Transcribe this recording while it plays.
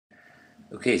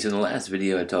Okay, so in the last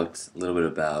video I talked a little bit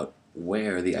about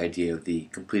where the idea of the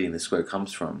completing the square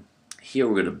comes from. Here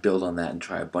we're going to build on that and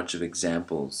try a bunch of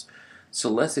examples. So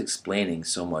less explaining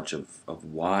so much of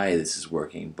why this is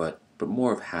working, but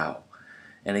more of how.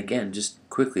 And again, just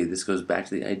quickly, this goes back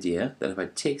to the idea that if I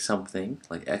take something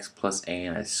like x plus a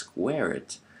and I square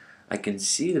it, I can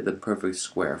see that the perfect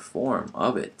square form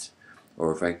of it,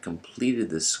 or if I completed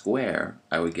the square,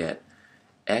 I would get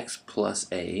x plus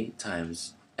a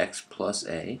times x plus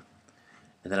a,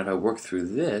 and then if I work through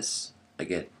this, I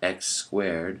get x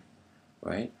squared,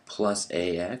 right, plus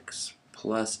ax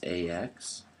plus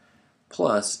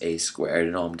a squared,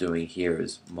 and all I'm doing here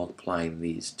is multiplying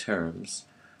these terms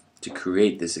to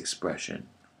create this expression,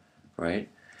 right?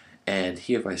 And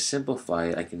here if I simplify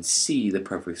it, I can see the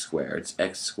perfect square. It's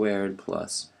x squared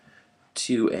plus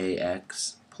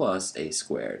 2ax plus a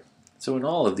squared. So in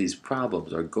all of these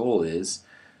problems, our goal is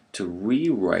to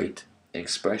rewrite an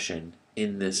expression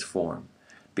in this form.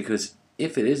 Because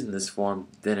if it is in this form,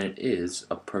 then it is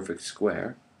a perfect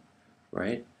square,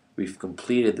 right? We've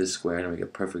completed the square and we get a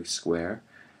perfect square.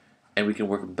 And we can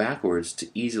work backwards to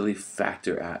easily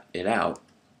factor it out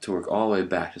to work all the way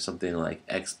back to something like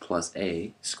x plus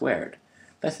a squared.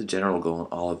 That's the general goal in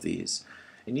all of these.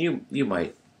 And you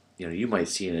might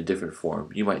see it in a different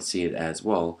form. You might see it as,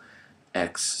 well,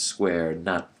 x squared,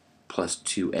 not plus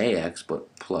 2ax,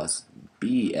 but plus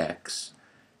bx.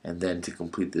 And then to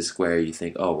complete the square, you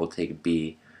think, oh, we'll take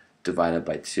b divided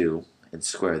by 2 and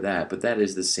square that. But that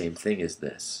is the same thing as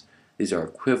this. These are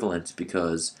equivalent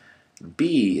because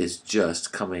b is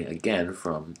just coming again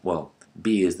from, well,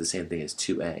 b is the same thing as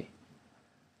 2a,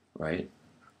 right?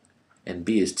 And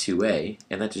b is 2a,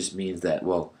 and that just means that,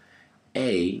 well,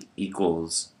 a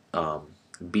equals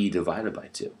b divided by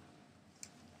 2.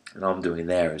 And all I'm doing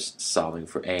there is solving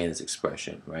for a in this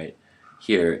expression, right?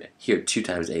 Here 2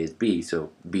 times a is b,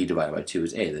 so b divided by 2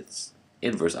 is a. That's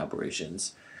inverse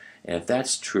operations. And if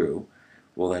that's true,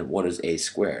 well then what is a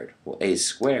squared? Well, a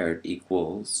squared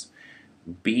equals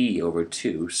b over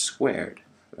 2 squared,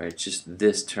 right? It's just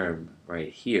this term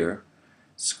right here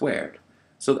squared.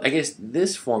 So I guess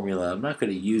this formula, I'm not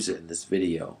going to use it in this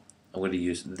video. I'm going to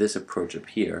use this approach up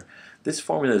here. This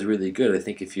formula is really good, I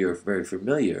think, if you're very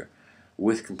familiar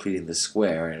with completing the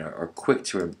square and are quick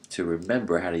to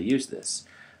remember how to use this.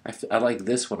 I like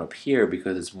this one up here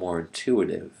because it's more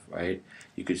intuitive, right?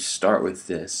 You could start with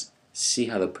this, see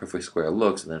how the perfect square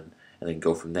looks, and then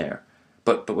go from there.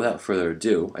 But without further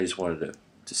ado, I just wanted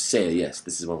to say, yes,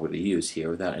 this is what we're going to use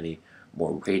here without any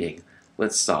more waiting.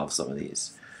 Let's solve some of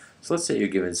these. So let's say you're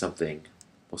given something,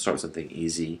 we'll start with something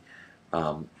easy,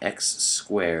 x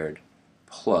squared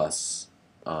plus,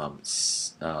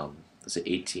 let's say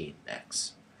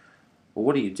 18x. Well,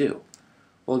 what do?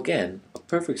 Well, again, a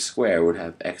perfect square would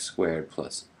have x squared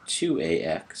plus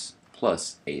 2ax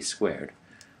plus a squared.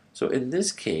 So in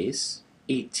this case,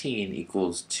 18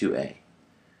 equals 2a.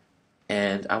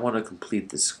 And I want to complete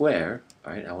the square,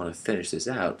 right? I want to finish this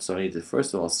out, so I need to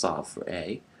first of all solve for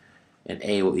a. And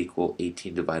a will equal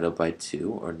 18 divided by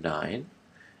 2, or 9.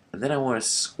 And then I want to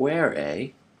square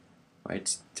a,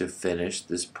 right, to finish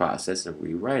this process and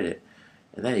rewrite it.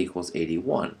 And that equals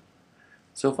 81.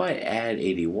 So if I add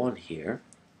 81 here,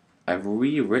 I've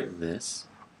rewritten this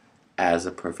as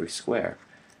a perfect square.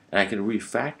 And I can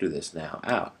refactor this now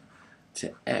out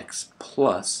to x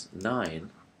plus 9,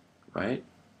 right,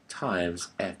 times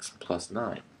x plus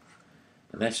 9.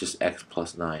 And that's just x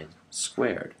plus 9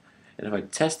 squared. And if I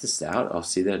test this out, I'll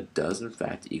see that it does in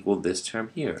fact equal this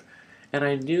term here. And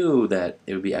I knew that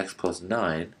it would be x plus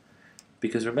 9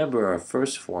 because remember our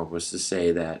first form was to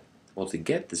say that, well, to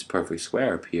get this perfect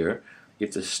square up here, you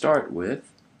have to start with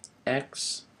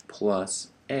x plus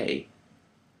a,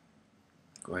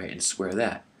 right, and square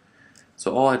that.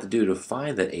 So all I have to do to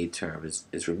find that a term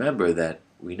is remember that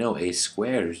we know a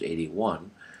squared is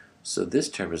 81, so this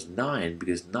term is 9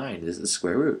 because 9 is the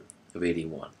square root of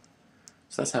 81.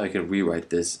 So that's how I can rewrite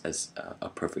this as a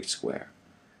perfect square.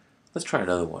 Let's try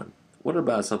another one. What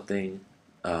about something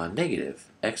negative?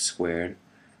 X squared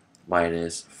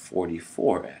minus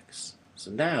 44x.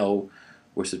 So now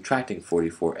we're subtracting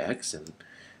 44x,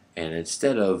 and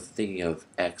instead of thinking of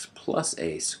x plus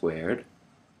a squared,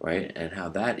 right, and how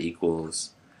that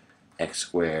equals x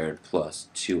squared plus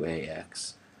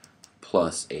 2ax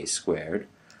plus a squared,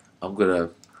 I'm going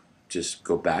to just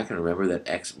go back and remember that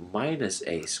x minus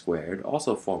a squared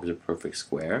also forms a perfect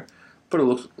square, but it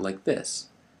looks like this.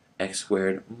 X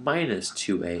squared minus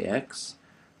 2ax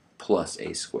plus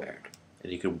a squared.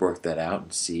 And you can work that out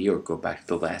and see, or go back to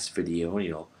the last video and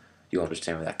you'll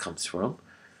understand where that comes from.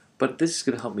 But this is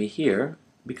going to help me here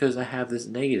because I have this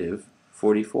negative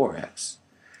 44x.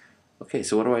 Okay,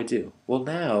 so what do I do? Well,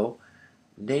 now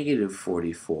negative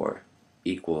 44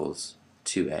 equals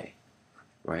 2a,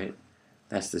 right?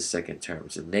 That's the second term.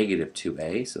 So negative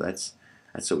 2a, so that's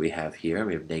what we have here.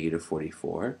 We have negative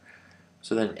 44.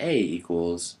 So then a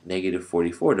equals negative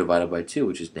 44 divided by 2,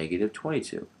 which is negative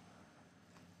 22.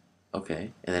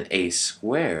 Okay, and then a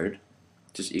squared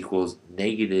just equals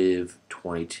negative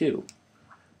 22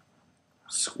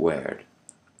 squared.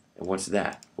 And what's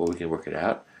that? Well, we can work it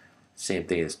out. Same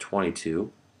thing as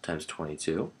 22 times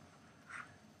 22,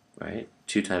 right?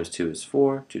 2 times 2 is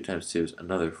 4. 2 times 2 is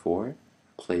another 4.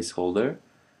 Placeholder.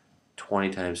 20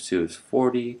 times 2 is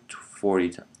 40.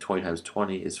 20 times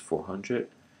 20 is 400.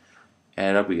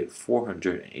 Add up, we get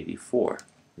 484.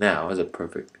 Now, as a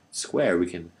perfect square, we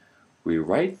can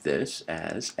rewrite this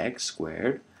as x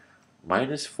squared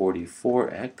minus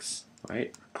 44x,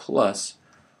 right, plus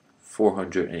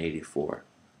 484.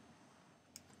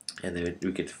 And then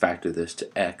we can factor this to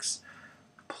x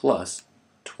plus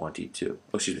 22.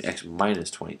 Oh, excuse me, x minus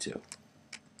 22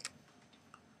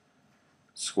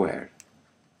 squared,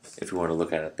 if you want to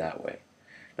look at it that way.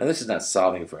 Now, this is not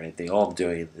solving for anything. All I'm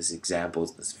doing in this example,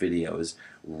 in this video, is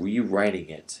rewriting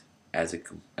it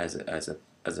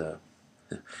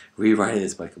rewriting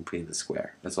this by completing the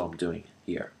square. That's all I'm doing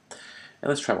here. And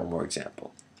let's try one more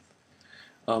example.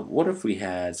 What if we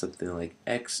had something like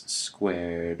x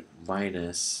squared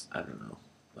minus, I don't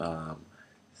know,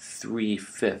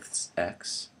 3/5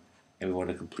 x, and we want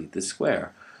to complete the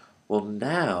square? Well,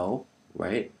 now,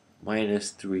 right,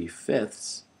 minus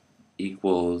 3/5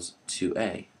 equals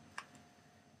 2a.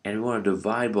 And we want to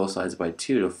divide both sides by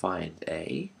 2 to find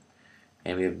a.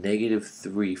 And we have negative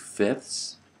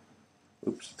 3/5,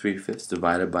 3/5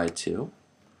 divided by 2.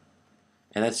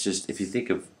 And that's just, if you think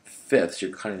of fifths,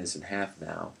 you're cutting this in half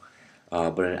now.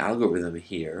 But an algorithm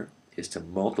here is to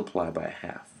multiply by a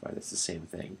half, right? That's the same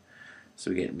thing.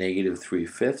 So we get negative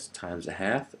 3/5 times a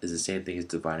half is the same thing as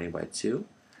dividing by 2.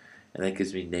 And that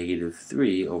gives me negative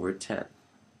 3 over 10.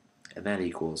 And that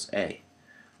equals a.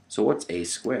 So what's a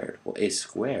squared? Well, a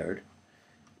squared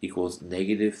equals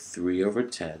negative 3 over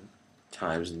 10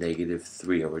 times negative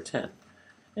 3 over 10.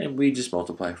 And we just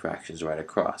multiply fractions right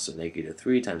across. So negative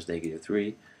 3 times negative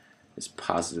 3 is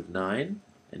positive 9,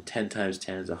 and 10 times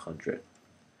 10 is 100.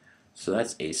 So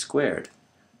that's a squared.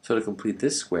 So to complete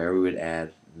this square, we would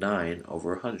add 9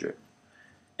 over 100.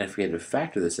 And if we had to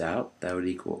factor this out, that would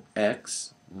equal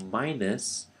x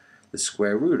minus the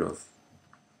square root of,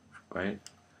 right,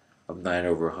 of 9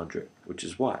 over 100, which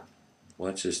is what? Well,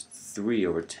 that's just 3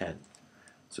 over 10.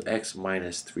 So x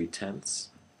minus 3/10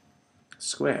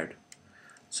 squared.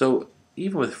 So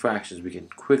even with fractions, we can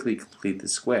quickly complete the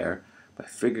square by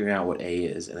figuring out what a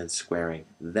is and then squaring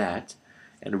that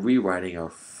and rewriting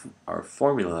our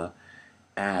formula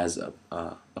as a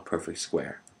perfect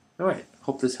square. Alright,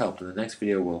 hope this helped. In the next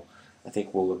video, I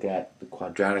think we'll look at the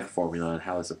quadratic formula and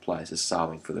how this applies to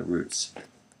solving for the roots.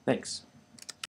 Thanks.